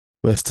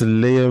Mr.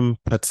 Liam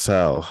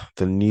Patel,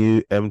 the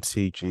new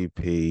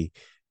MTGP,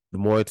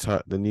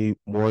 the new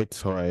Muay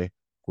Thai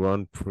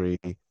Grand Prix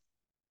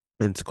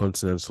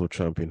Intercontinental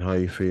Champion. How are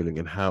you feeling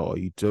and how are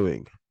you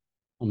doing?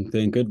 I'm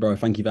doing good, bro.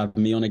 Thank you for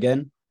having me on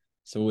again.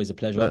 It's always a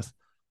pleasure. That's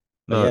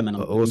But yeah, no man,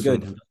 I'm doing awesome.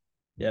 good.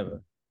 Yeah,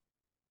 bro.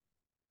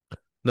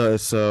 No,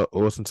 it's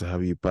awesome to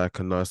have you back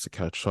and nice to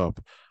catch up.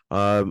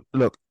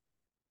 Look,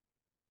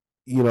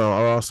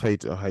 I asked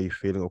how you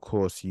feeling. Of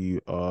course,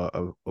 you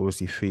are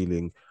obviously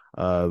feeling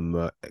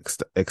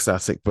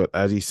ecstatic, but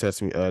as you said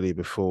to me earlier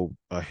before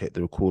I hit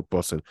the record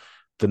button,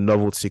 the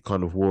novelty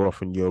kind of wore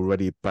off, and you're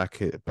already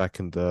back in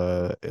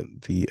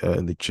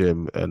the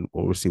gym, and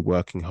obviously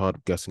working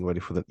hard, getting ready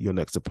for your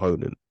next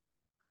opponent.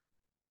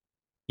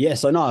 Yeah,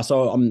 so no,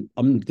 so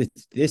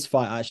this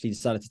fight I actually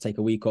decided to take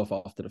a week off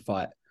after the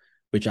fight,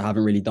 which I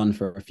haven't really done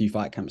for a few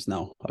fight camps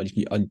now. I've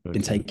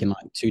been Okay. taking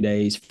like 2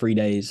 days, 3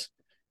 days,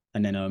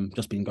 and then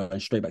just been going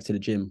straight back to the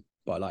gym.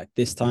 But like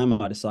this time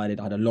I decided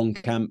I had a long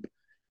camp.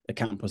 The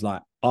camp was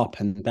like up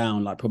and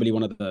down, like probably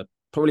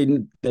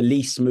the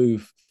least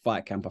smooth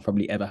fight camp I've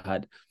probably ever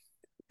had.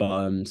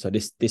 But so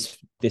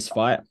this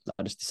fight,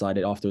 I just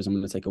decided afterwards I'm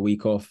going to take a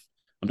week off.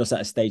 I'm just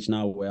at a stage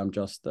now where I'm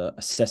just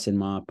assessing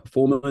my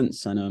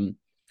performance and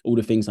all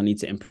the things I need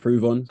to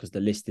improve on because the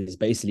list is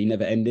basically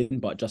never ending.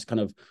 But just kind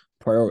of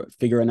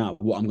figuring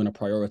out what I'm going to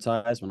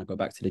prioritize when I go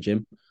back to the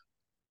gym.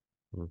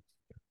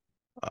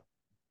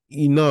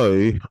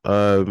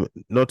 Uh,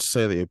 not to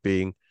say that you're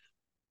being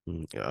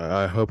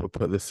I hope I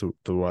put this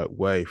the right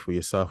way for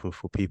yourself and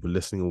for people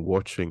listening and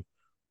watching.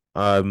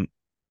 Um,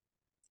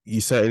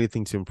 you say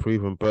anything to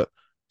improve them, but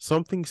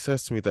something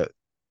says to me that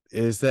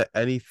is there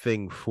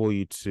anything for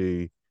you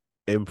to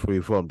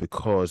improve on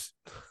because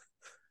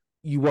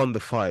you won the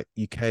fight,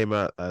 you came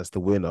out as the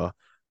winner,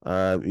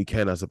 you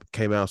came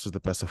out as the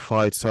better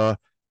fighter.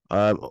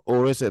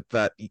 Or is it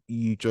that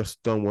you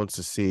just don't want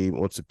to seem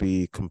or to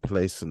be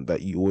complacent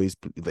that you always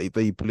that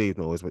you believe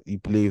not always, but you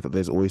believe that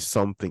there's always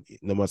something,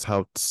 no matter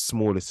how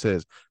small it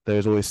is, there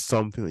is always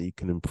something that you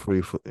can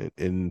improve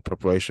in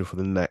preparation for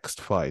the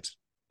next fight.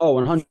 Oh,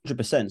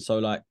 100%. So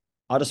like,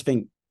 I just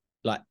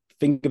like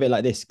think of it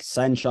like this: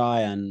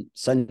 Senshai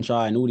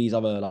and all these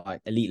other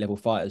like elite level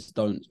fighters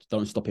don't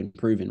stop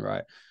improving,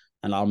 right?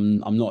 And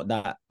I'm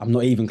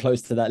not even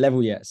close to that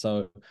level yet.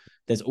 So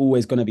there's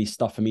always going to be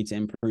stuff for me to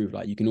improve.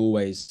 Like you can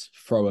always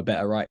throw a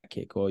better right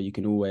kick, or you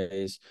can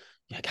always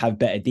like, have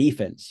better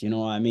defense. You know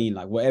what I mean?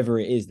 Like whatever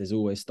it is, there's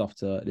always stuff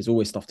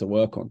to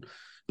work on.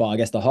 But I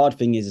guess the hard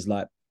thing is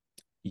like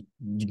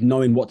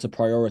knowing what to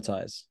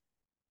prioritize.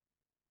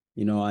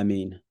 You know what I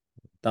mean?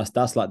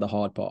 That's like the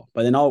hard part.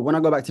 But then when I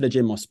go back to the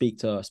gym, I'll speak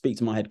to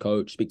my head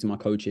coach, speak to my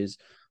coaches,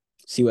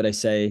 see what they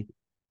say,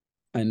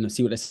 and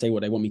see what they say,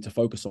 what they want me to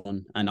focus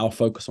on, and I'll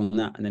focus on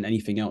that. And then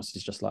anything else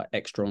is just like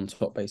extra on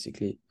top,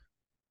 basically.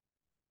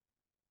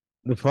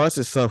 The fight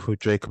itself with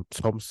Jacob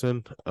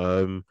Thompson,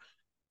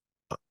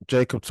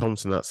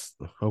 that's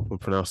I hope I'm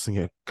pronouncing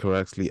it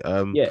correctly.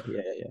 Yeah.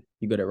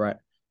 You got it right.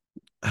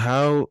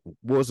 What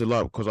was it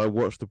like? Because I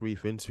watched the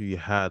brief interview you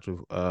had with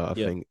I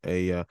Yeah. think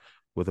a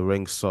with a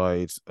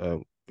ringside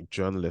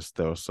journalist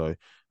there. So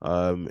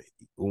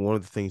one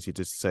of the things he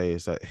did say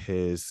is that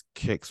his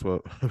kicks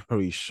were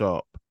very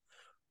sharp.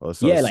 Or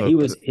so Yeah, like so he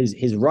was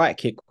his right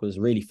kick was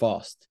really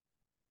fast.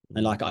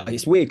 And like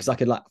it's weird because I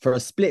could like for a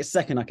split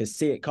second I could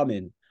see it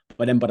coming.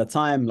 But then by the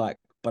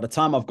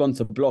time I've gone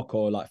to block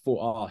or like thought,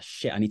 oh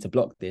shit, I need to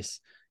block this,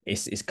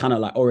 it's kind of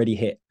like already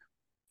hit.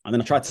 And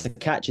then I tried to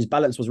catch. His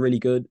balance was really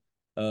good.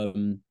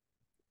 Um,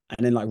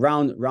 and then like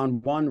round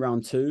one,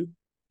 round two,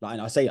 like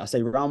I say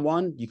round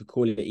one, you could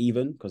call it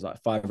even because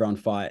like 5 round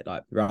fight,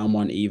 like round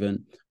one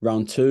even,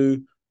 round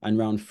two and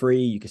round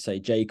three, you could say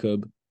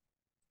Jacob.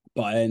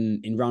 But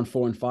in round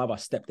four and five, I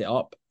stepped it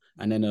up,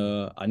 and then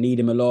I need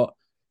him a lot.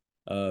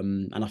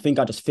 And I think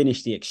I just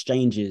finished the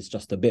exchanges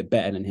just a bit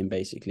better than him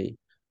basically,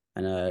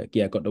 and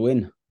yeah, got the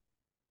win.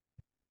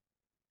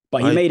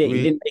 But he I made it.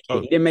 re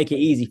He didn't make it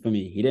easy for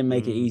me. He didn't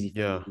make it easy for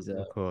me.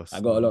 yeah, of I course.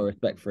 got a lot of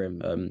respect for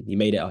him. He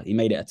made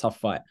it a tough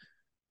fight.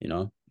 You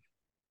know.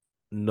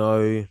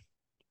 No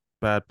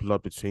bad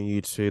blood between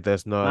you two.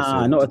 There's no as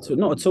Nah, in not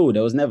at all.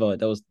 There was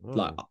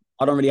like oh,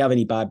 I don't really have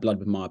any bad blood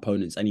with my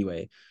opponents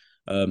anyway.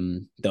 There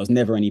was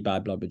never any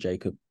bad blood with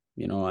Jacob.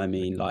 You know what I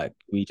mean? okay. Like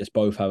we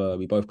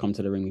both come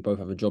to the ring, we both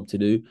have a job to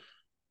do,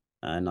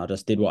 and I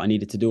just did what I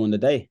needed to do on the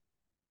day.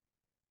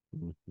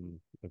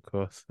 Of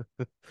course.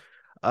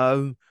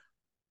 Um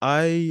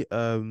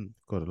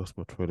God, I lost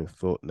my train of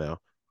thought now.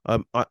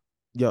 I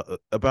yeah,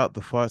 about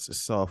the fights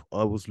itself,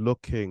 I was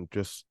looking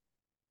just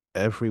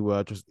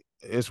everywhere. Just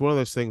it's one of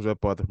those things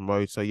whereby the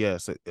promoter, yeah,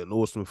 it's an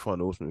awesome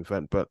fun, awesome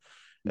event, but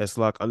it's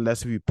like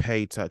unless you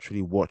paid to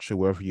actually watch it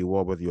wherever you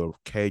are, whether you're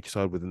cage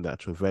side within the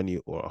actual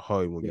venue or at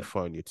home on your Yeah,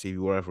 phone, your TV,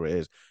 wherever it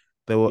is,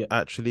 they will yeah,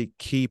 actually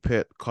keep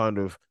it kind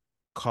of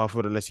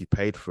covered unless you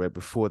paid for it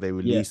before they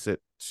yeah, release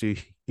it to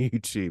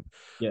YouTube.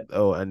 yeah,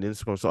 Oh, and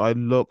Instagram. So I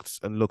looked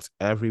and looked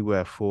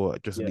everywhere for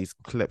just at yeah, least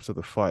clips of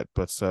the fight,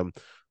 but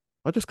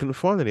I just couldn't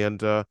find any.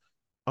 And I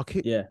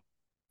keep yeah.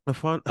 I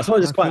I feel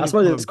suppose I'm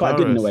it's quite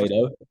good in a way embarrassed.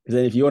 though, because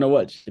then if you want to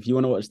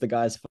watch the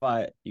guys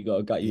fight, you got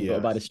to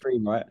buy the Yes.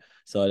 stream, right?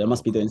 So they Oh,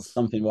 must of be doing course.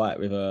 something right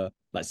with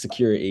like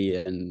security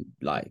and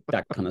like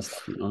that kind of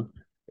stuff, you know.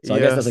 So I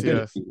guess that's Yes, a good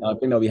yes. thing. I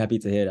think they'll be happy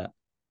to hear that.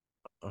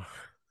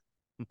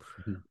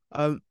 Mhm.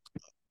 Um,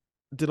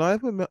 did I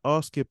ever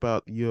ask you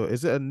about your,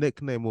 is it a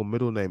nickname or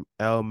middle name,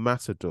 El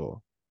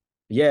Matador?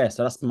 Yeah,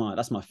 so that's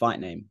my fight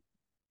name.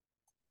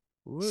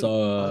 Really?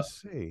 So I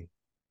see.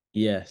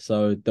 yeah,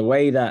 so the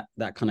way that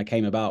kind of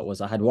came about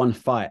was I had one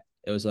fight.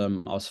 It was I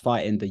was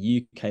fighting the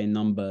UK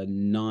number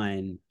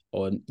nine,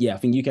 or yeah, I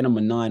think UK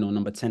number nine or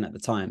number 10 at the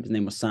time. His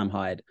name was Sam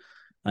Hyde.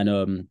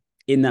 And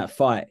in that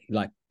fight,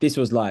 like this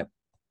was like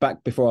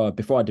back before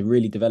I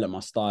really developed my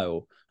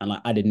style and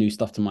like added new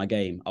stuff to my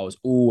game. I was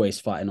always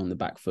fighting on the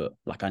back foot.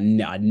 Like I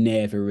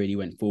never really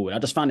went forward. I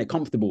just found it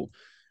comfortable.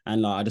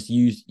 And like I just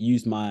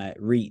used my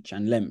reach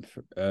and length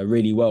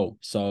really well.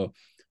 So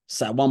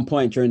at one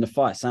point during the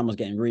fight, Sam was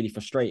getting really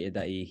frustrated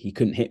that he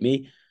couldn't hit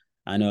me.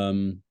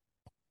 And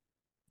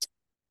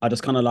I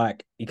just kind of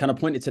like he kind of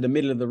pointed to the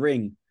middle of the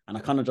ring, and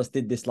I kind of just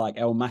did this like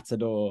El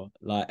Matador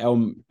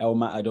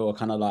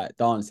kind of like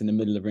dance in the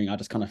middle of the ring. I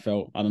just kind of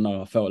felt, I don't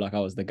know, I felt like I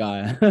was the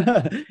guy.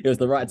 It was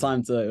the right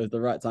time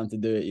to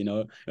do it, you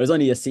know. It was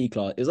only a C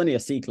class, it was only a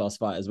C class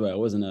fight as well. It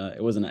wasn't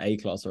an A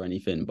class or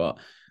anything. But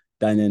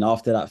then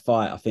after that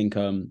fight, I think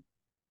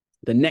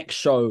the next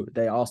show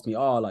they asked me,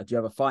 oh, like, do you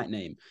have a fight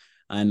name?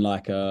 And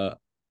like I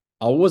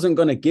wasn't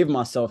gonna give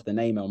myself the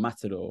name El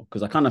Matador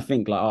because I kind of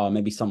think like, oh,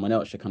 maybe someone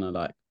else should kind of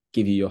like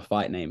give you your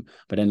fight name.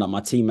 But then like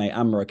my teammate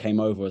Amra came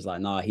over, was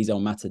like, nah, he's El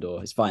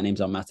Matador. His fight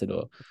name's El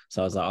Matador.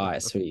 So I was like, all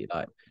right, sweet.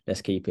 Like,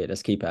 let's keep it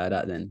at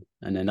that then.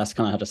 And then that's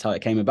kind of just how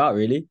it came about,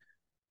 really.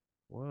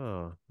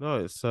 Wow.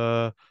 No,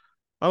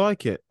 I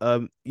like it.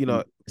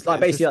 It's like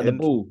It's basically just like in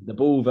the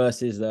ball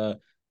versus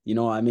you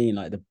know what I mean?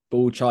 Like the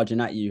ball charging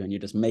at you and you're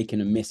just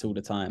making a miss all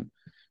the time.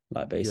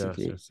 Like yes,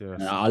 basically. yes,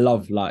 And yes. I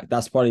love like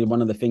that's probably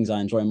one of the things I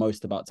enjoy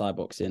most about Thai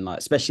boxing, like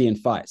especially in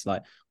fights.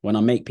 Like when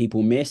I make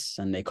people miss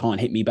and they can't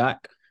hit me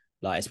back,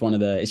 like it's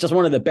just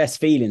one of the best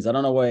feelings. I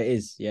don't know what it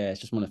is. Yeah, it's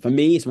just for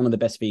me, it's one of the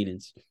best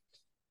feelings.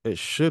 It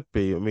should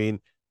be. I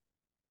mean,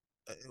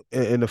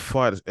 in a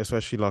fight,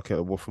 especially like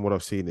from what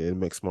I've seen in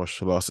mixed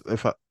martial arts. In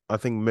fact, I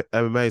think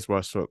MMA is where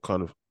I saw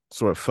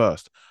it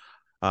first.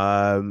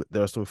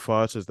 There are some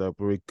fighters that are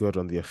very good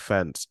on the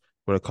offense.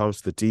 When it comes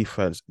to the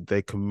defense,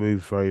 they can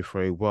move very,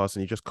 very well. So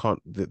you just can't,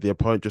 the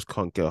opponent just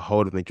can't get a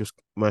hold of them. They just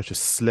manage to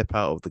slip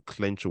out of the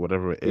clinch or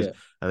whatever it is, Yeah.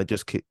 and they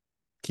just keep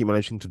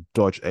managing to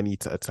dodge any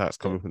attacks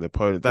Yeah. coming from the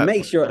opponent. It That's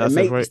a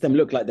very makes them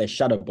look like they're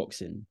shadow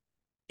boxing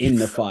in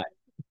the fight.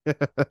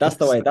 That's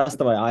the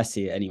way I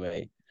see it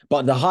anyway.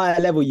 But the higher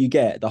level you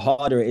get, the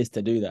harder it is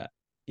to do that.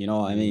 You know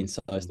what I mean?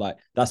 So it's Mm. like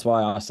that's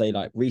why I say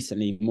like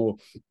recently more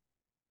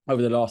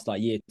over the last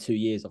like year, 2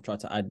 years, I've tried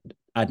to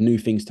add new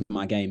things to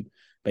my game,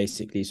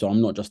 basically. So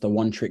I'm not just a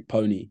one trick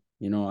pony.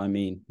 You know what I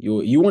mean?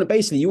 You want to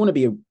basically you want to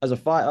be as a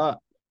fighter,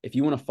 if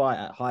you want to fight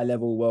at high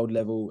level, world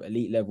level,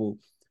 elite level,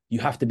 you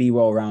have to be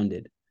well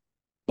rounded.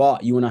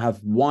 But you want to have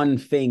one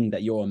thing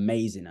that you're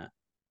amazing at.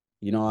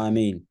 You know what I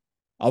mean?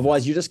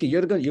 Otherwise, Yes,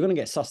 you're gonna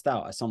get sussed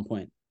out at some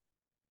point.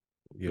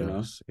 You know.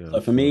 yes, yeah, So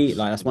of for me, course.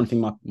 like that's one thing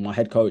my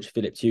head coach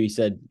Philip Tui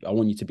said. I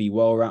want you to be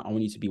well round. I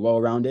want you to be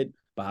well rounded,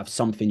 but have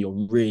something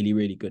you're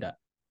really good at.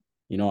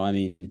 You know what I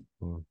mean?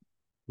 Mm.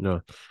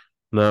 No,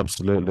 no,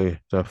 absolutely,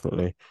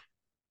 definitely.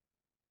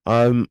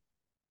 Um,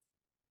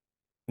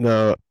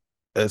 no,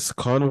 it's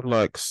kind of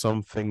like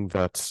something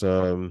that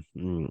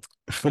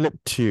Philip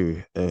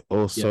too. Yeah,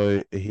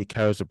 Also, he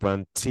carries a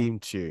brand Team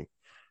Two.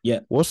 yeah,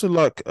 What's it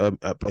like?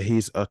 But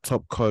he's a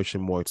top coach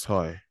in Muay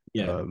Thai.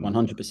 yeah, Um,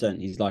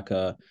 100%. He's like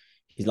a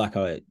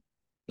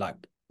like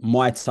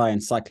Muay Thai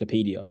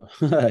encyclopedia.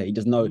 He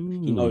does know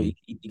mm,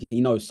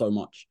 he knows so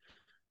much.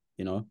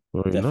 You know,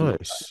 very definitely,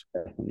 nice.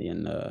 definitely.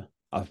 And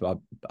I've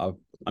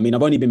I mean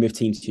I've only been with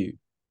Team Two.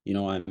 You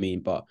know what I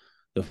mean? But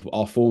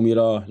our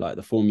formula, like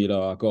the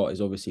formula I got,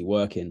 is obviously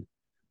working.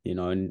 You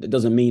know, and it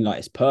doesn't mean like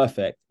it's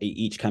perfect.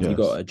 Each camp you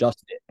got to Yes,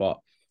 adjust it, but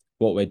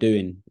what we're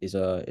doing is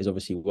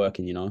obviously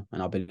working. You know,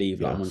 and I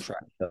believe like I'm on yes.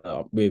 track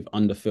with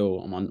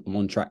Underfill. I'm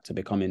on track to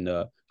becoming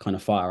the kind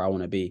of fighter I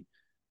want to be.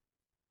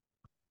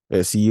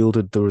 It's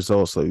yielded the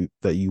results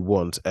that you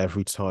want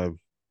every time.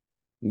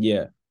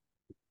 Yeah,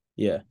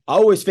 yeah. I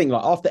always think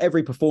like after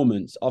every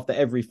performance, after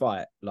every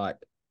fight, like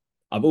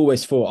I've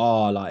always thought,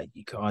 oh, like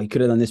you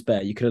could have done this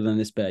better, you could have done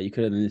this better, you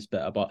could have done this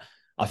better. But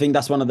I think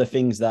that's one of the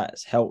things that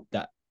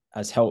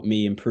has helped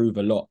me improve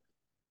a lot.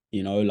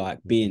 You know, like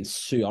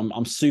Mhm.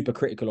 I'm super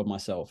critical of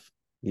myself.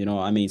 You know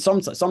what I mean?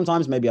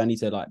 Sometimes maybe I need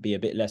to like be a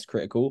bit less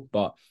critical,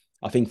 but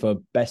I think for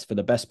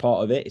the best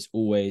part of it, it's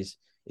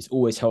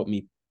always helped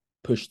me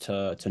push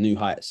to new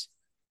heights.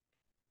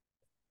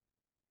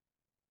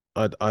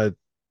 I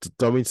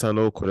don't mean to sound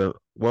awkward.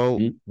 Well,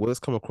 Mm, words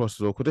come across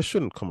as awkward. This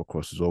shouldn't come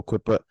across as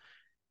awkward, but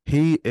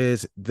he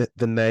is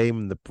the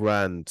name, the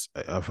brand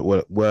of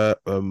where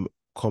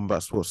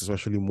combat sports,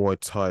 especially Muay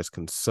Thai, is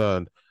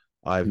concerned.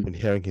 I've mm, been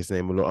hearing his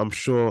name a lot. I'm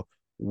sure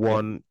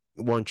yeah,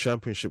 one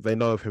championship they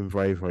know of him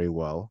very, very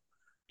well.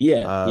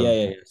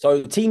 Yeah.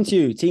 So team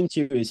two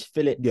is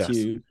Philip Yes.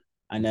 Two,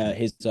 and Mhm.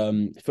 his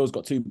Phil's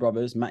got two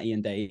brothers, Matty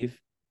and Dave.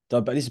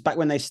 So, but this is back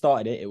when they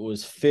started it. It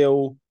was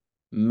Phil,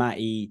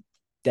 Matty,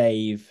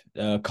 Dave,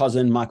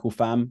 cousin Michael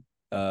Pham,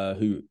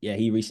 who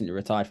he recently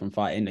retired from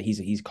fighting.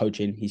 He's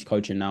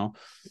coaching now,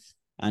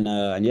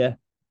 and yeah,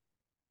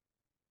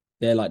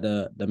 they're like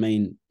the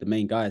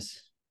main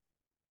guys.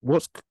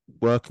 What's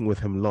working with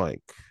him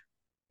like?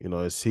 You know,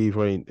 is he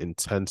very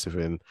intensive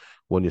in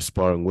when you're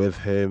sparring with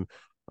him?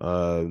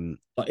 Um,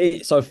 So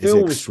is it Phil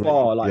will extreme?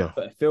 spar like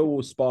Yeah. Phil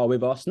will spar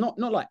with us, not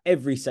like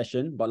every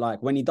session, but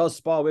like when he does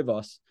spar with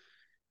us,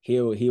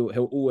 he'll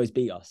always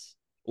beat us.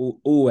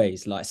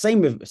 Always. Like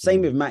same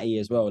Mm. with Matty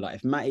as well. Like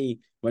if Matty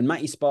when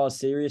Matty spars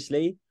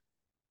seriously,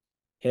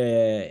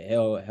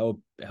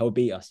 he'll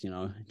beat us,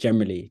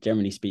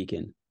 generally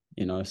speaking,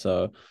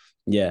 so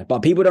yeah, but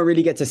people don't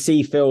really get to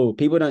see Phil.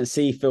 People don't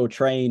see Phil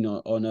train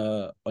on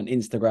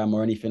Instagram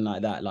or anything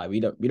like that. Like we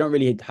don't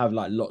really have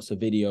like lots of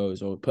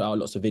videos or put out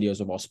lots of videos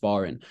of our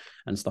sparring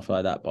and stuff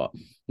like that. But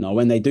no,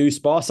 when they do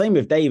spar, same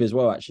with Dave as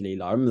well. Actually,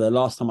 like I remember the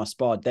last time I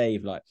sparred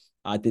Dave, like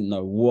I didn't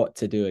know what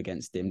to do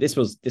against him. This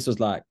was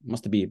like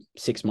must have been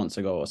 6 months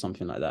ago or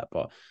something like that.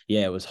 But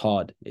yeah, it was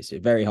hard. It's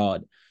very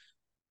hard.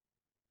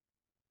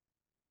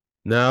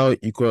 Now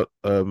you got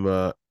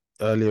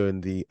earlier in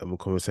the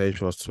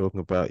conversation I was talking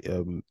about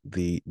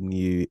the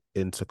new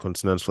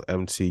Intercontinental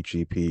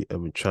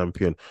MTGP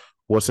champion.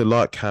 What's it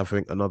like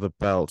having another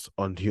belt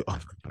under your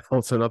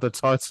belt, another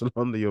title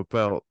under your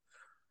belt?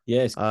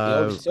 Yeah,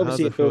 How does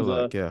obviously it it feel feels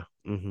like? Yeah.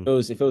 Hmm.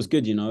 it feels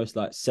good, It's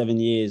like 7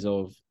 years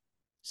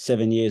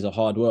of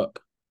hard work.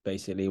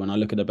 Basically, when I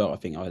look at the belt, I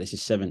think, oh, this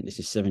is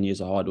 7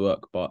 years of hard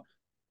work, but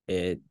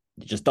it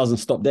just doesn't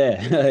stop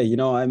there. You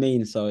know what I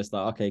mean? So it's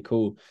like, okay,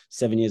 cool.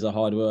 7 years of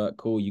hard work,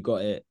 cool. You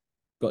got it,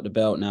 got the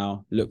belt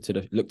now. Look to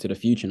the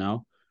future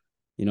now.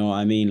 You know what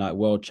I mean? Like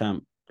world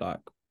champ, like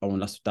I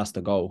want that's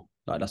the goal.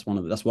 Like that's one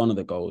of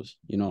the goals.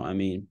 You know what I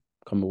mean?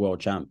 Become a world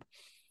champ.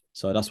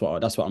 So that's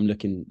what I'm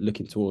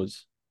looking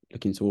towards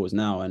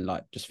now, and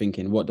like just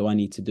thinking, what do I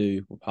need to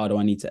do? How do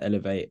I need to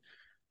elevate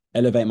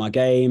my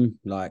game?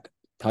 Like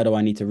how do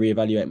I need to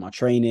reevaluate my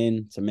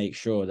training to make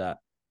sure that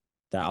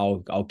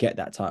I'll get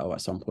that title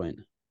at some point,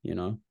 you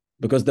know?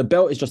 Because the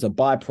belt is just a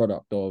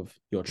byproduct of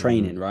your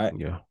training, right?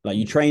 Yeah. Like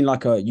you train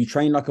like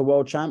a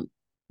world champ,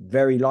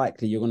 very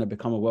likely you're gonna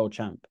become a world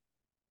champ,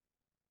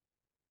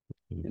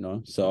 Mm. you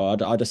know. So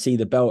I just see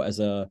the belt's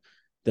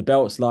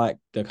like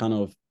the kind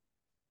of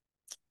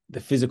the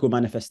physical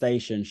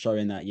manifestation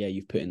showing that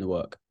you've put in the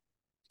work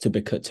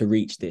to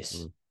reach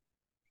this, Mm.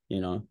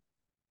 you know.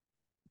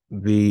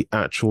 The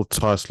actual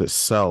title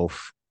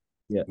itself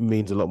Yeah.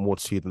 means a lot more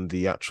to you than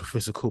the actual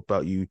physical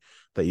belt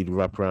that you'd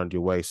wrap around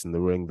your waist in the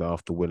ring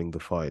after winning the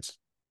fight.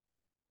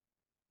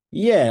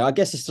 Yeah, I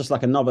guess it's just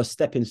like another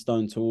stepping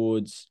stone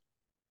towards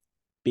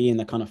being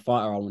the kind of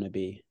fighter I want to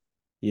be.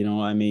 You know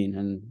what I mean?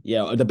 And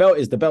yeah, the belt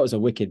is a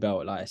wicked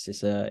belt. Like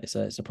it's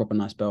a proper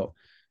nice belt.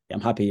 Yeah,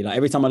 I'm happy. Like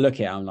every time I look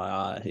at it, I'm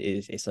like,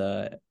 it's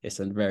a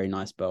very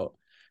nice belt,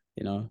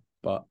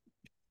 But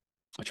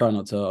I try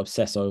not to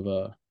obsess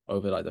over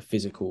like the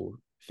physical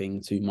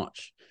thing too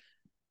much.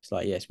 It's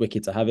like, yeah, it's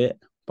wicked to have it,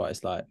 but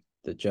it's like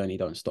the journey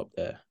don't stop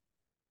there.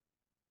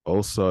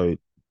 Also,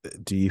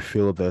 do you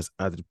feel there's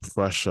added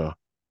pressure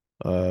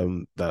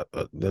that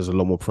there's a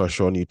lot more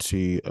pressure on you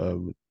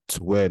to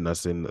win,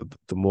 as in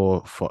the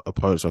more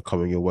opponents are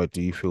coming your way,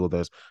 do you feel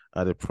there's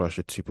added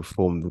pressure to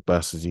perform the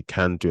best as you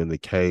can do in the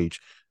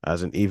cage,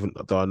 as in, even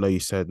though I know you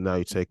said now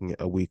you're taking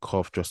a week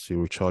off just to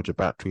recharge your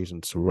batteries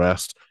and to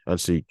rest and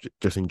to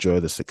just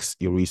enjoy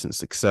your recent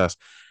success,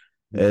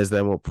 is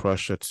there more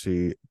pressure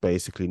to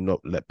basically not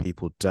let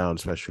people down,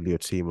 especially your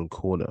team and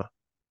corner?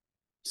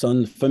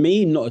 So for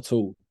me, not at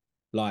all.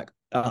 Like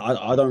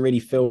I don't really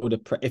feel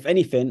if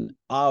anything,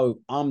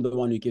 I'm the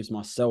one who gives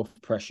myself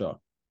pressure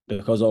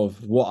because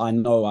of what I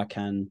know I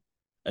can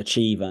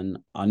achieve, and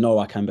I know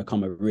I can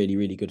become a really,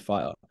 really good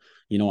fighter.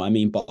 You know what I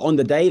mean? But on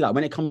the day, like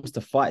when it comes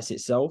to fights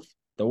itself,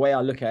 the way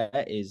I look at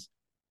it is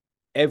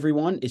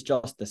everyone is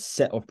just a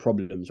set of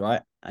problems,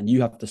 right? And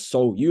you have to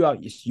solve.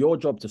 It's your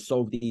job to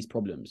solve these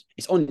problems.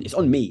 It's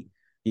on me.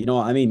 You know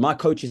what I mean? My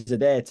coaches are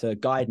there to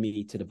guide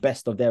me to the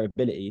best of their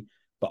ability,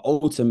 but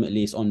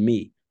ultimately it's on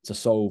me to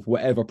solve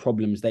whatever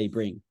problems they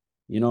bring.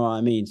 You know what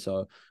I mean?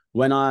 So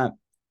when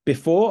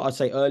before, I'd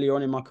say earlier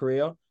on in my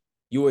career,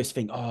 you always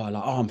think,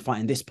 I'm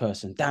fighting this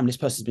person. Damn, this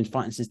person's been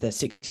fighting since they're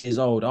 6 years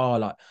old. Oh,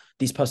 like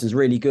this person's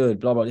really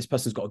good, blah, blah. This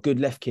person's got a good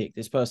left kick.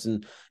 This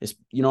person is,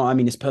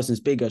 this person's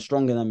bigger,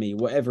 stronger than me,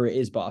 whatever it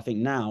is. But I think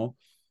now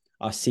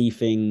I see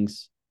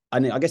things,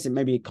 and I guess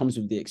maybe it comes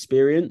with the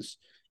experience,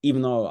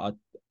 even though I've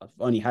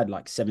only had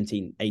like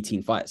 17,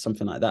 18 fights,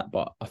 something like that.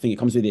 But I think it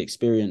comes with the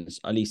experience,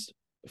 at least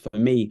for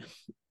me,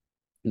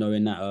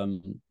 knowing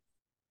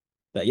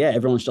that yeah,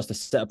 everyone's just a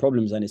set of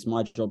problems and it's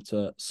my job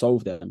to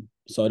solve them.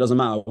 So it doesn't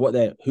matter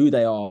who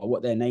they are,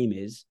 what their name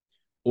is.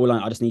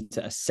 I just need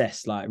to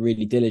assess like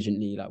really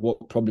diligently, like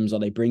what problems are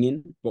they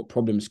bringing, what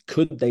problems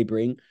could they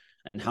bring,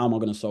 and how am I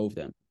going to solve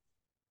them?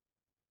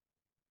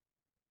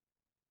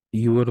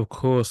 You would, of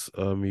course,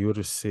 you would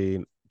have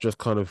seen just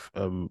kind of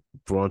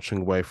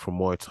branching away from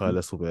Muay Thai a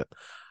little bit.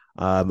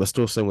 But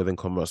still staying within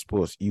combat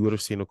sports, you would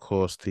have seen, of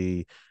course,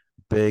 the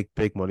big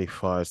money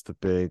fights, the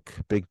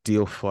big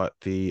deal fight,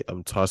 the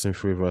Tyson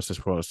Fury versus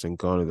Francis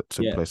Ngannou that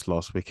took Yeah, place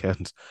last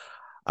weekend.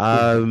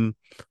 yeah, Um,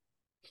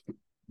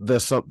 there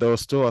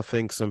was still, I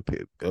think, Francis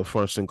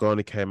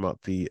Ngannou came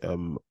out the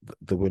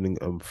winning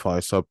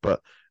fight,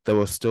 but there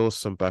were still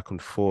some back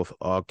and forth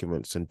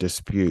arguments and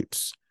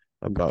disputes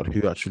about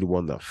who actually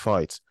won that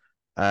fight.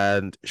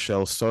 And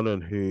Chael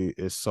Sonnen, who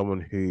is someone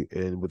who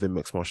in within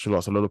mixed martial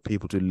arts, a lot of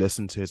people do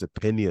listen to his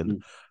opinion.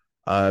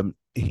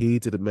 He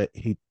did a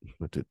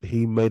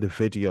he made a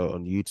video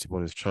on YouTube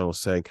on his channel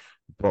saying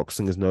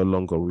boxing is no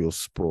longer a real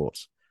sport.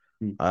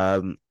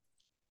 Um,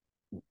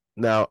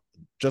 Now,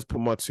 just put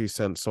my 2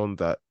 cents on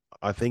that.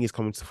 I think he's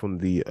coming from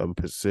the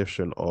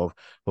position of,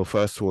 well,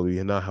 first of all,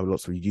 we now have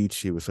lots of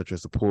YouTubers such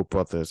as the Paul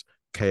brothers,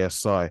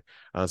 KSI,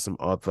 and some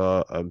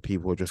other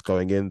people who are just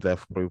going in there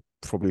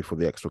probably for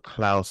the extra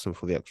clout and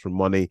for the extra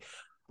money.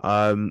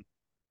 Um,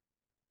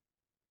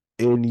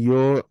 in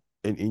your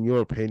in your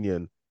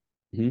opinion,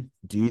 mm-hmm.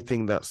 do you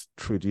think that's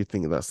true? Do you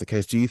think that's the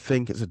case? Do you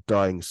think it's a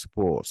dying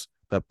sport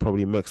that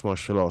probably mixed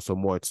martial arts or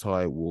Muay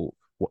Thai will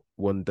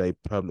one day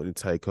permanently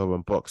take over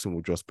and boxing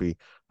will just be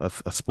a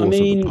I sport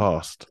of the mean,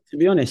 past? to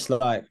be honest,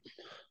 like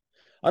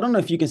I don't know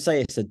if you can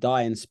say it's a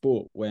dying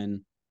sport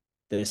when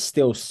there's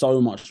still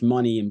so much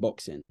money in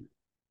boxing.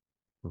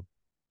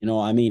 You know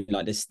what I mean?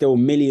 Like there's still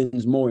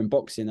millions more in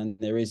boxing than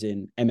there is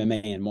in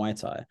MMA and Muay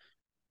Thai.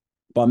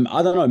 But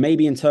I don't know,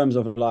 maybe in terms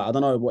of like I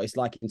don't know what it's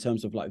like in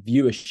terms of like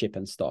viewership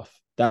and stuff.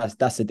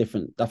 That's a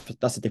different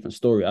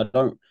story. I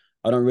don't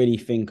really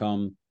think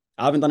I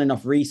haven't done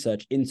enough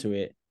research into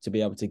it to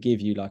be able to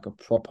give you like a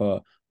proper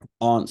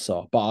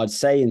answer. But I'd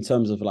say in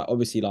terms of like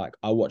obviously like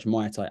I watch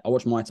Muay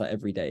Thai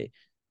every day.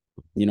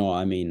 You know what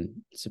I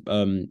mean?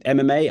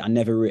 MMA I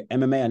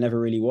never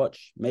really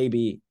watch.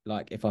 Maybe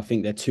like if I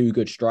think they're two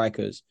good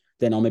strikers,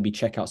 then I'll maybe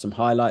check out some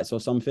highlights or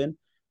something.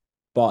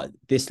 But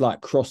this like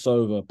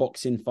crossover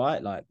boxing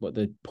fight, like what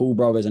the Paul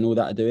brothers and all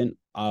that are doing,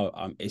 I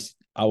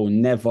will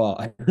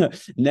never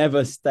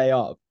never stay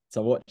up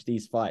to watch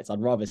these fights.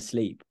 I'd rather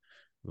sleep.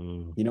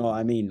 Mm, You know what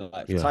I mean?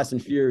 Like for yeah. Tyson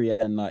Fury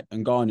and like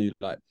Ngannou,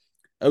 like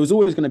it was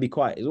always going to be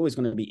quiet. It's always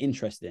going to be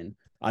interesting.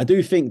 I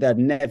do think they'd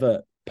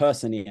never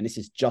personally, and this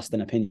is just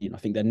an opinion. I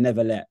think they'd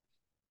never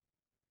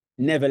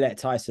let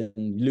Tyson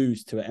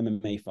lose to an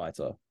MMA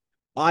fighter.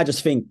 I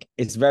just think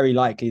it's very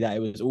likely that it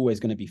was always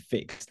going to be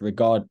fixed,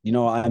 regard. You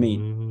know what I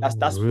mean? That's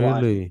what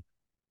I. Really?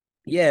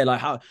 Yeah, like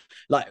how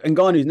like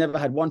Ngannou's never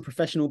had one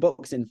professional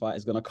boxing fight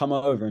is going to come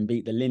over and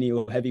beat the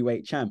lineal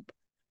heavyweight champ.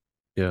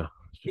 Yeah.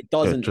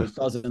 Yeah. It Just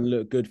doesn't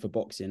look good for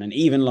boxing, and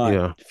even like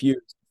yeah.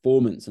 Fury's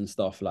performance and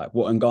stuff, like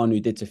what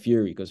Ngannou did to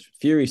Fury, because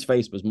Fury's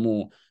face was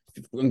more.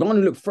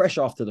 Ngannou looked fresh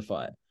after the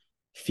fight.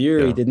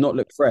 Fury Yeah. did not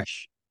look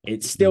fresh.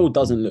 It still Mm-hmm.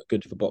 doesn't look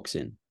good for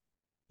boxing.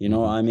 You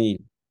know what Mm-hmm. I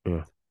mean?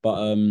 Yeah.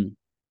 But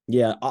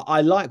yeah,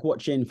 I like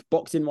watching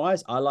boxing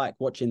wise. I like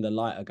watching the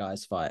lighter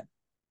guys fight,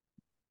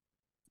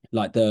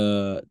 like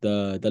the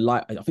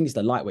light. I think it's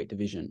the lightweight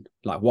division,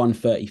 like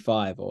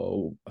 135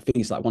 or I think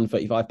it's like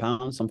 135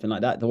 pounds, something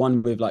like that. The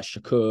one with like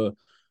Shakur,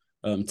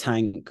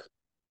 Tank,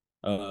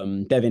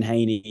 Devin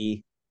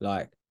Haney,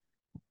 like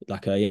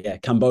yeah,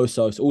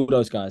 Cambosos, all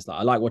those guys. Like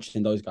I like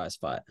watching those guys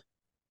fight.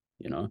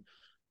 You know,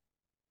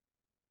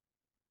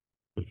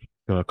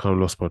 Yeah, I kind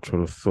of lost my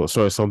train of thought.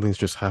 Sorry, something's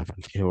just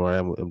happened here where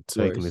I'm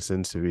taking Boris. this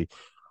interview.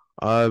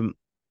 Um,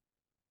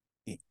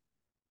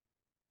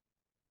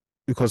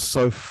 because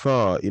so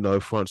far,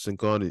 Francis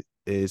Ngannou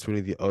is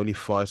really the only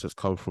fighter that's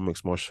come from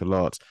mixed martial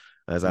arts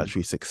and has Mm,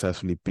 actually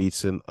successfully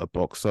beaten a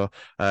boxer.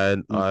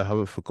 And mm, I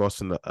haven't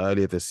forgotten that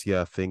earlier this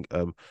year, I think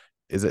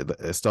is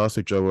it starts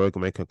with Joe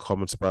Rogan making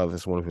comments about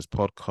this in one of his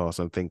podcasts.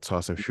 And I think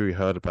Tyson Fury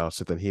heard about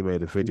it, then he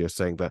made a mm, video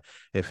saying that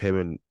if him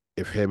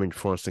and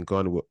Francis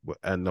Ngannou would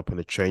end up in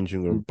a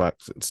changing room mm,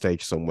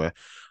 backstage somewhere,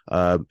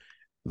 um,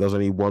 there's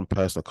only one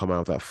person to come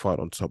out of that fight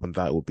on top, and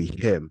that will be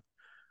him.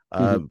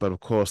 mm. But of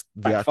course,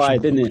 the actual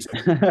Backfired, didn't it?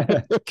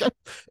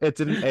 it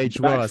didn't age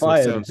well, as you'll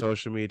see on Backfired.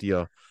 social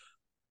media.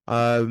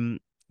 Um,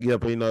 yeah,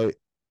 but I,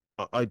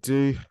 I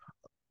do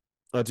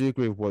I do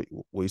agree with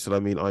what you said. I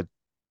mean, I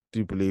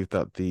do believe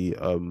that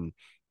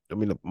I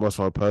mean, most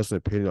of my personal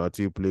opinion, I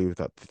do believe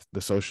that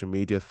the social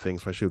media thing,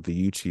 especially with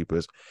the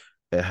YouTubers,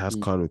 it has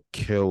Mm, kind of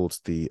killed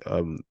the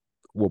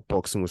what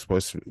boxing was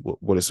supposed to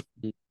what is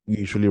mm,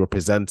 usually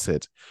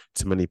represented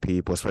to many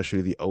people,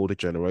 especially the older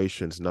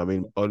generations. And I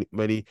mean,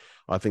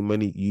 I think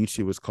many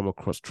YouTubers come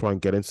across try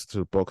and get into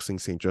the boxing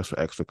scene just for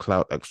extra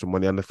clout, extra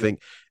money, and I yeah,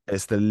 think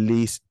it's the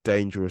least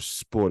dangerous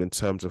sport in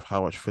terms of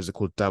how much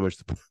physical damage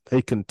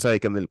they can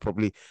take, and then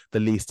probably the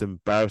least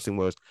embarrassing.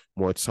 Whereas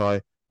Muay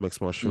Thai,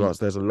 mixed martial mm, arts,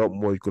 there's a lot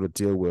more you've got to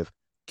deal with.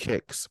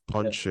 Kicks,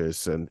 yeah,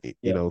 punches, and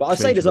yeah. But I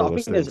say clinch there's, and all I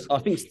those think there's, things. I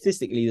think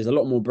statistically there's a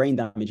lot more brain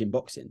damage in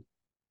boxing.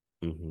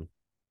 Hmm.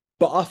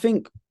 But I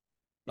think,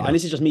 and Yeah.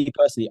 this is just me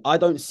personally, I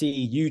don't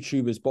see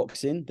YouTubers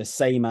boxing the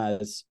same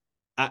as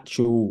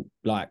actual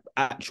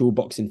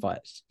boxing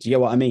fights. Do you get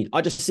what I mean?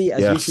 I just see it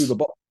as Yes. YouTuber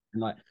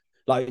boxing.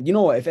 Like you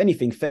know what? If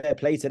anything, fair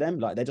play to them.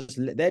 Like they're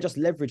just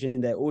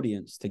leveraging their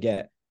audience to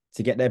get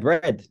their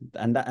bread,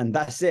 and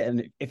that's it.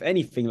 And if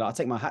anything, like I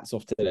take my hats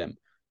off to them.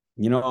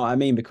 You know what I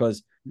mean?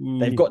 Because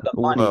they've got the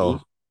money.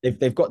 Well,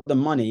 They've got the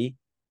money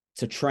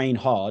to train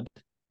hard.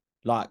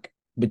 Like,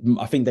 but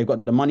I think they've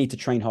got the money to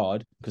train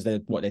hard because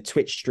they're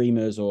Twitch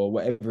streamers or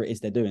whatever it is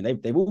they're doing.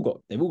 They've all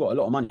got a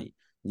lot of money.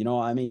 You know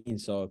what I mean?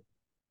 So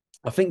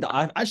I think that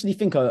I actually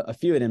think a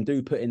few of them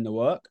do put in the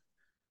work,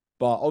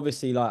 but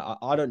obviously, like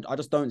I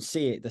just don't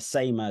see it the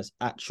same as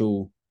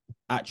actual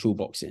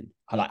boxing,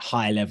 like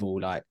high level,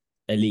 like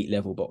elite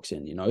level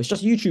boxing. You know, it's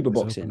just YouTuber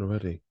it's open boxing.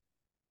 already.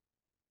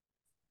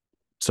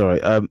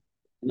 Sorry.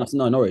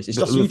 No worries. It's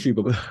just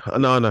YouTuber.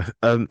 No,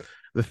 no.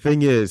 The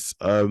thing is,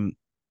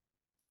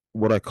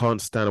 what I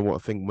can't stand and what I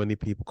think many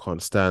people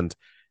can't stand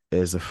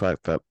is the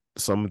fact that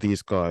some of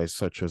these guys,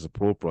 such as the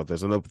Paul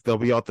brothers, and there'll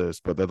be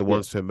others, but they're the Yeah.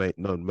 ones who are made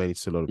known mainly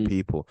to a lot of Mm,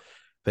 people.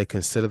 They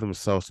consider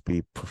themselves to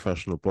be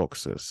professional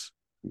boxers.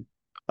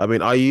 I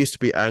mean, I used to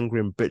be angry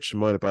and bitch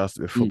and moan about it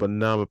before, mm, but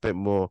now I'm a bit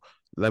more.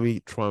 Let me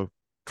try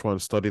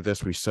and study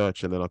this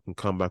research, and then I can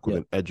come back with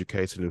yeah. an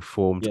educated,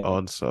 informed Yeah.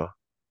 answer.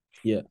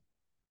 Yeah.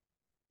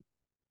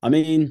 I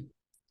mean,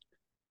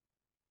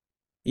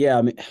 yeah.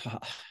 I mean,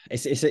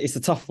 it's a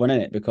tough one,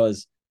 isn't it?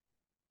 Because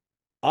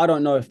I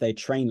don't know if they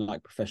train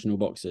like professional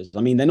boxers.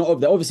 I mean, they're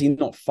obviously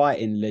not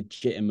fighting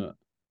legitimate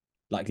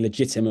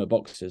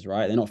boxers,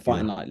 right? They're not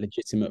fighting Yeah. like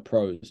legitimate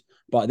pros.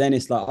 But then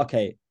it's like,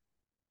 okay,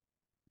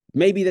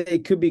 maybe they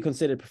could be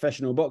considered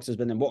professional boxers,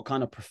 but then what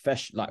kind of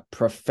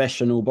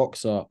professional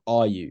boxer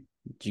are you?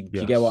 Do you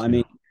get what Yes. I Yeah.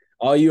 mean?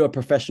 Are you a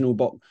professional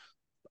box?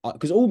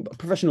 Because all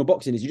professional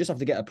boxing is you just have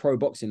to get a pro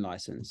boxing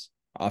license.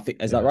 I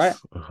think is that right?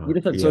 Yes. Uh-huh. You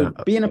just have, so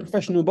Yeah. being a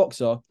professional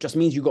boxer just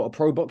means you got a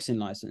pro boxing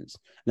license.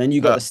 And then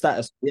you got Uh, the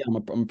status. Yeah, I'm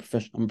a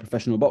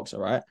professional boxer,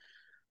 right?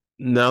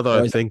 Now that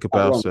I Or is think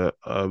that wrong? about it,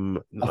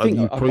 I think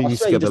you probably I need to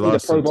swear you get the just need a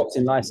pro license.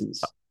 boxing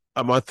license.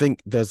 I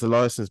think there's a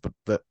license, but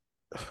that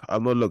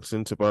I'm not looked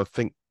into, but I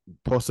think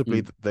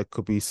possibly Mm, there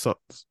could be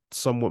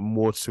somewhat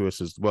more to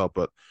it as well.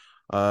 But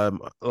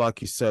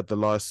like you said, the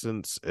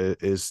license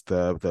is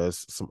there.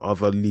 There's some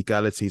other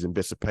legalities and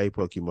bits of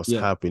paperwork you must yeah,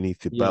 have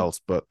beneath your yeah,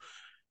 belts. But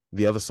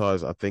the other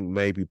side, I think,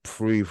 maybe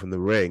prove in the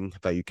ring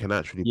that you can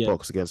actually yeah,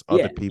 box against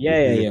other yeah, people yeah,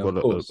 yeah, who have yeah. got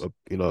Of course, of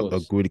a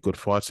course. really good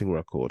fighting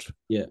record.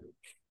 Yeah,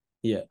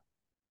 yeah,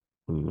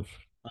 Mm.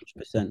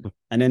 100%.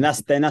 And then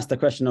that's the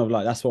question of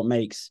like that's what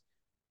makes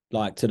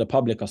like to the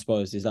public, I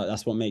suppose, is that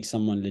that's what makes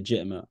someone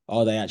legitimate.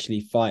 Are they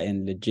actually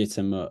fighting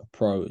legitimate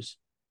pros?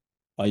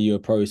 Are you a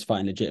pros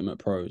fighting legitimate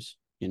pros?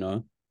 You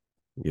know,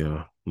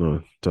 Yeah,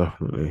 no,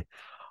 definitely.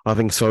 I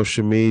think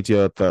social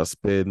media, that's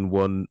been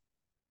one.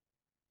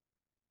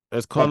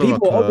 It's but kind of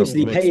people like are a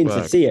obviously mixed paying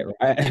to bag. see it,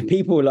 right?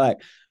 People like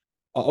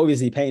are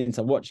obviously paying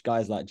to watch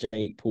guys like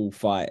Jake Paul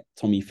fight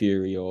Tommy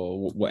Fury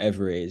or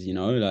whatever it is. You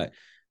know, like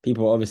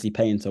people are obviously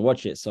paying to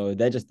watch it, so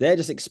they're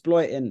just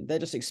exploiting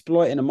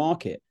a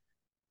market.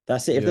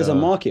 That's it. If there's a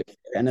Yeah, market for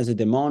it and there's a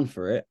demand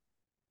for it,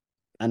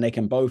 and they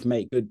can both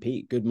make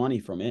good money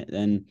from it,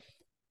 then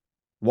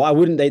why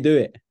wouldn't they do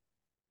it?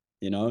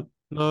 You know?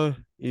 no,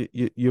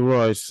 you're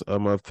right. I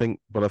think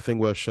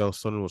where Shell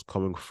Sonnen was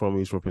coming from,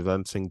 he's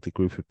representing the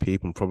group of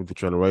people and probably the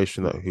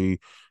generation that who,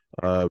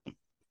 uh,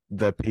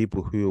 they're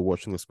people who are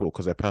watching the sport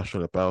because they're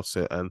passionate about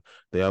it, and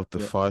they have the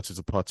Yeah, fighters,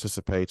 the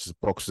participators,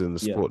 boxers in the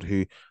yeah, sport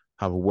who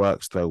have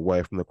worked their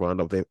way from the ground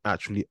up. They've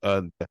actually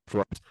earned their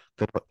right.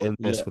 They're not in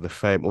this yeah, for the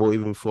fame or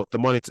even for the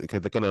money. Okay,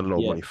 they're going to earn a lot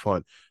of yeah, money,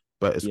 fine,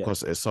 but it's yeah,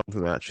 because it's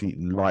something they actually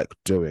like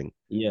doing.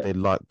 yeah, They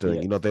like doing.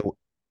 yeah, You know,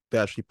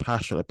 they're actually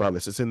passionate about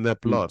this. It's in their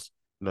mm, blood.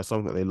 You know,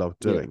 something that they love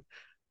yeah, doing.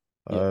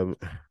 yeah. Um,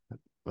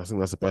 I think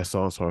that's the best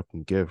answer I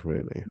can give,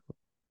 really.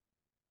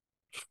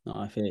 No,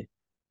 I feel.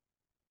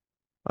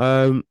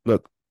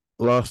 Look,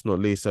 last not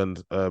least,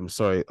 and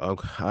sorry, I'm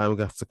gonna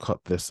have to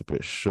cut this a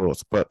bit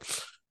short,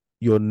 but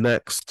your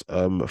next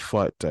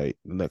fight date,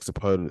 the next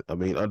opponent. I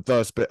mean, I know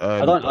it's a bit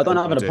early, I but don't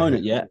have any an day here.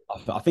 opponent yet.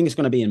 I think it's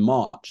going to be in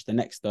March. The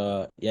next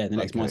Muay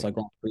Okay, Thai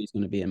Grand Prix is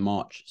going to be in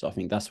March. So I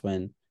think that's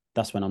when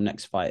I'm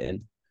next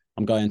fighting.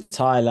 I'm going to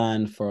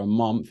Thailand for a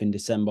month in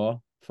December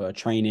for a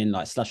training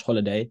like slash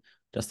holiday,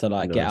 just to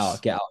like nice.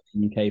 get out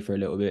of the UK for a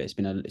little bit. It's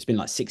been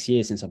like 6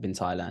 years since I've been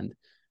Thailand.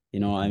 You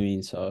know what I Mhm,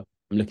 mean? So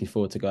I'm looking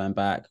forward to going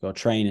back, go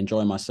train,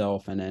 enjoy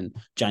myself, and then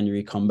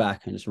January come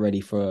back and just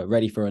ready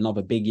for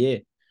another big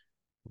year.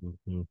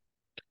 mhm.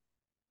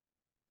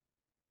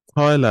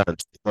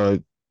 Thailand.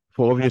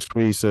 For obvious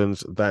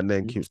reasons, that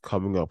name Mm-hmm. keeps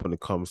coming up when it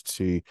comes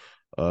to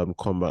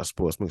combat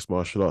sports, mixed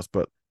martial arts,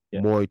 but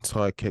Yeah, Muay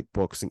Thai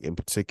kickboxing in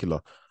particular.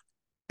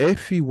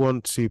 If you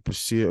want to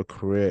pursue a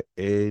career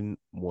in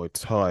Muay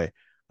Thai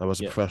as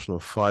a yeah, professional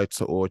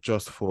fighter or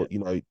just yeah, for,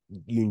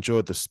 you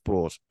enjoy the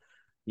sport,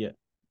 yeah.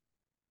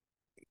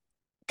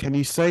 can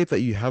you say that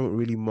you haven't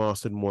really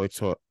mastered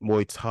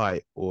Muay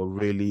Thai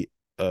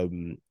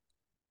um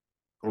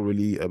or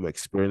really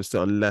experienced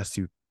it unless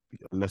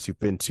you've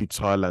been to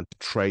Thailand to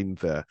train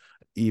there,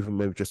 even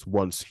maybe just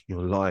once in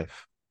your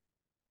life?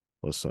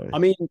 or so. I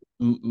mean,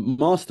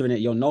 mastering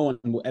it, no one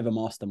will ever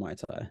master Muay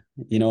Thai.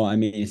 You know what I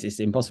mean? It's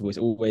impossible. It's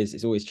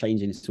always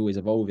changing. It's always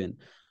evolving.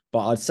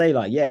 But I'd say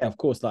like, yeah, of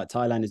course, like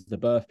Thailand is the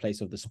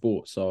birthplace of the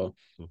sport. So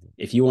Mhm.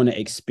 if you want to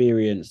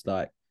experience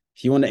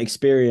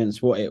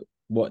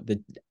what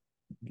the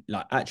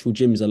like actual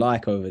gyms are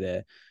like over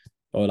there,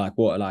 or like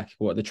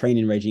what the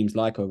training regime's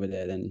like over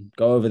there, then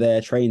go over there,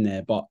 train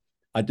there. But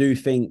I do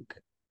think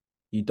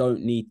you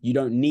don't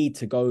need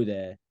to go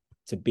there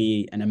to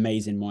be an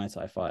amazing Muay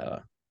Thai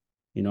fighter.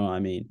 You know what I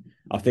mean?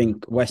 I Yeah, think I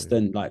do.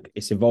 Western, like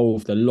it's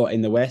evolved a lot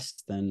in the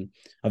West. And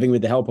I think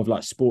with the help of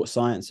like sports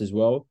science as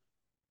well,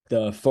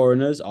 the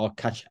foreigners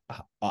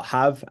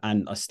have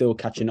and are still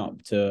catching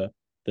up to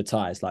the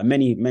Thais. Like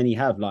many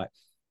have like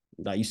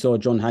you saw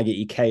John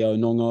Haggerty KO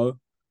Nongo.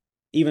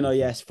 Even though Mhm.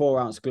 yes, 4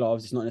 ounce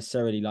gloves, it's not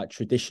necessarily like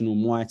traditional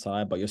Muay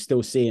Thai, but you're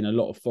still seeing um, a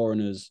lot of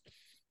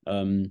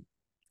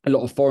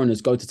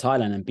foreigners go to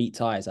Thailand and beat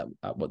Thais at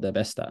what they're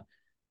best at.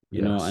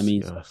 You know what I Yes,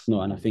 mean? So it's yes.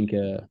 not, and I think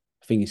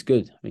it's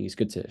good. I think it's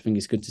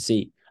good to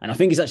see, and I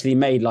think it's actually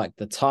made like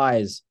the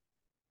Thais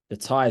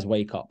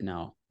wake up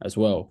now as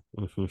well.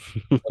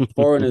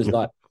 Foreigners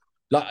like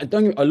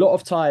don't a lot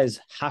of Thais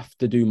have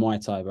to do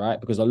Muay Thai, right?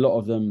 Because a lot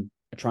of them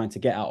are trying to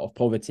get out of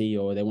poverty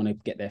or they want to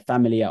get their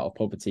family out of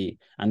poverty,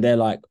 and they're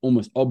like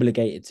almost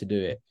obligated to do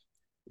it.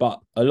 But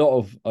a lot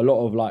of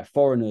like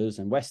foreigners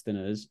and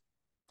Westerners,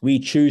 we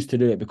choose to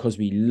do it because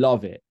we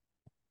love it.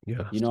 You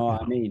Yes, know what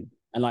yeah. I mean?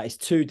 And like it's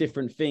two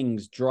different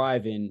things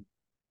driving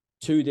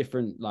two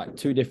different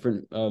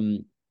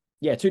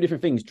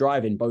things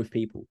driving both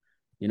people.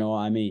 You know what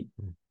I mean?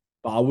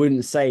 But I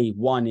wouldn't say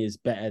one is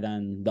better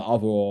than the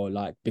other, or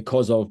like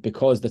because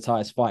the Thai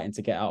is fighting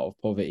to get out of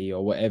poverty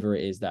or whatever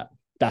it is,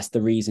 that's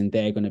the reason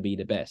they're going to be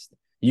the best.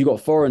 You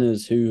got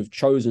foreigners who have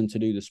chosen to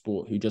do the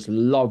sport, who just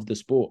love the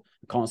sport,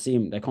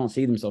 they can't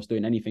see themselves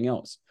doing anything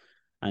else,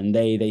 and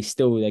they're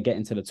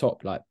getting to the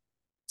top. Like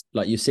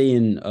you're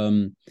seeing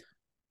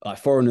like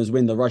foreigners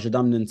win the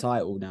Rajadamnern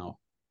title now.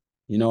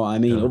 You know what I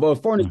mean? Yeah. Although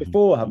foreigners Mhm.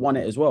 before have won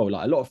it as well.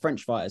 Like a lot of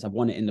French fighters have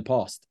won it in the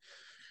past,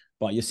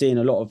 but you're seeing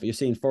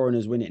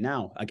foreigners win it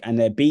now, and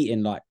they're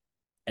beating like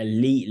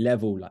elite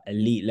level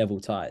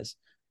Ties.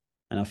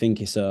 And I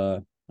think it's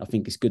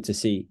good to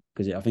see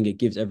because I think it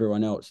gives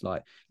everyone else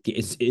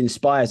it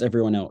inspires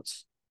everyone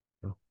else.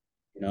 Yeah,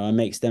 You know, it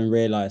makes them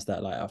realize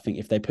that like I think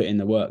if they put in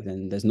the work,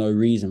 then there's no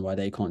reason why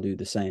they can't do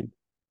the same.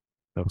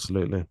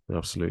 absolutely,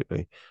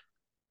 absolutely.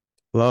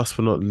 Last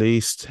but not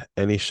least,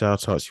 any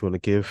shout outs you want to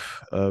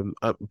give?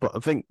 But I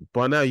think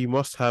by now you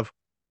must have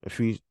a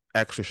few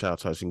extra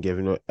shout outs and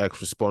giving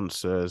extra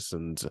sponsors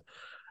and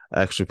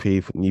extra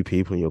people, new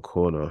people in your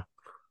corner.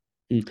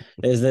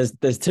 There's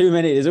too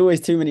many. There's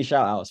always too many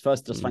shout outs.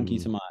 First, just Mm, thank you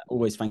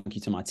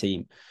to my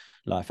team.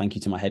 Like thank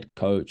you to my head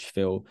coach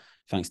Phil.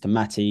 Thanks to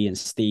Matty and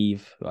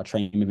Steve, who I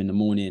train with in the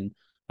morning.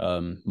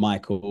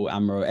 Michael,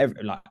 Amro,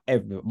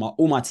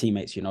 all my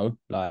teammates. You know,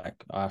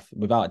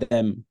 without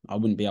them, I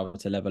wouldn't be able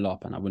to level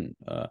up, and I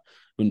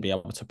wouldn't be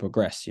able to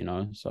progress. You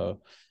know, so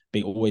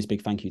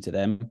big thank you to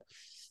them.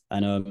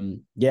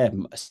 And yeah,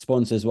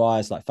 sponsors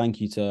wise, like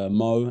thank you to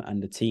Mo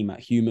and the team at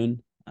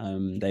Human.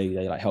 They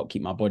like help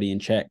keep my body in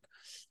check.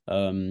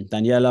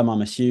 Daniela, my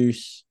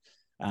masseuse,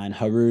 and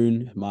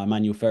Haroon, my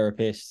manual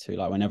therapist, who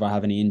like whenever I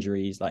have any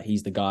injuries, like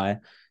he's the guy.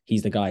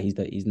 If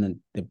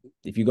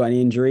you got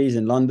any injuries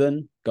in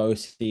London, go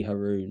see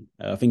Haroon.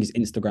 I think his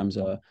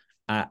Instagrams are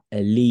at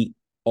elite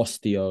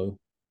osteo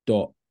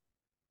dot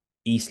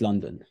East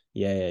London.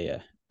 Yeah.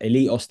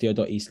 Elite osteo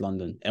dot East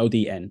London.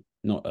 LDN,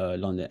 not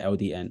London,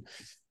 LDN.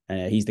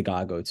 He's the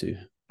guy I go to.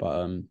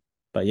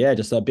 But yeah,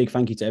 just a big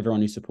thank you to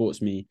everyone who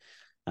supports me,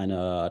 and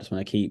I just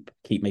want to keep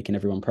making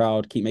everyone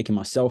proud, keep making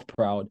myself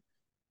proud.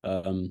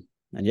 And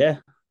yeah,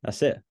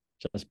 that's it.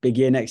 Just big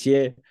year next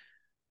year,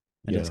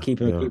 and just yeah, yeah,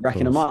 keep of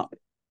racking them course. up.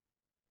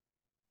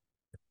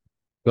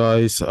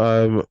 Guys,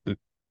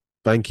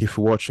 thank you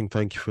for watching.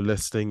 Thank you for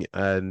listening.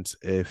 And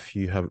if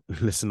you have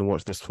listened and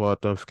watched this far,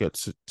 don't forget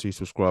to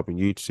subscribe on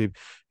YouTube.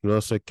 You'll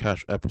also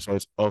catch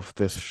episodes of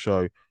this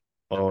show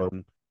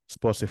on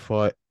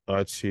Spotify,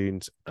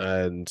 iTunes,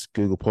 and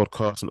Google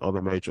Podcasts and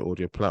other major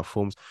audio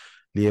platforms.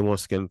 Liam,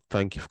 once again,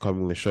 thank you for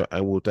coming on the show,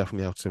 and we'll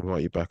definitely have to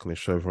invite you back on the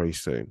show very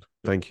soon.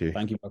 Thank you.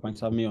 Thank you. Thanks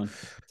for having me on.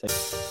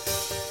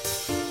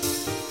 Take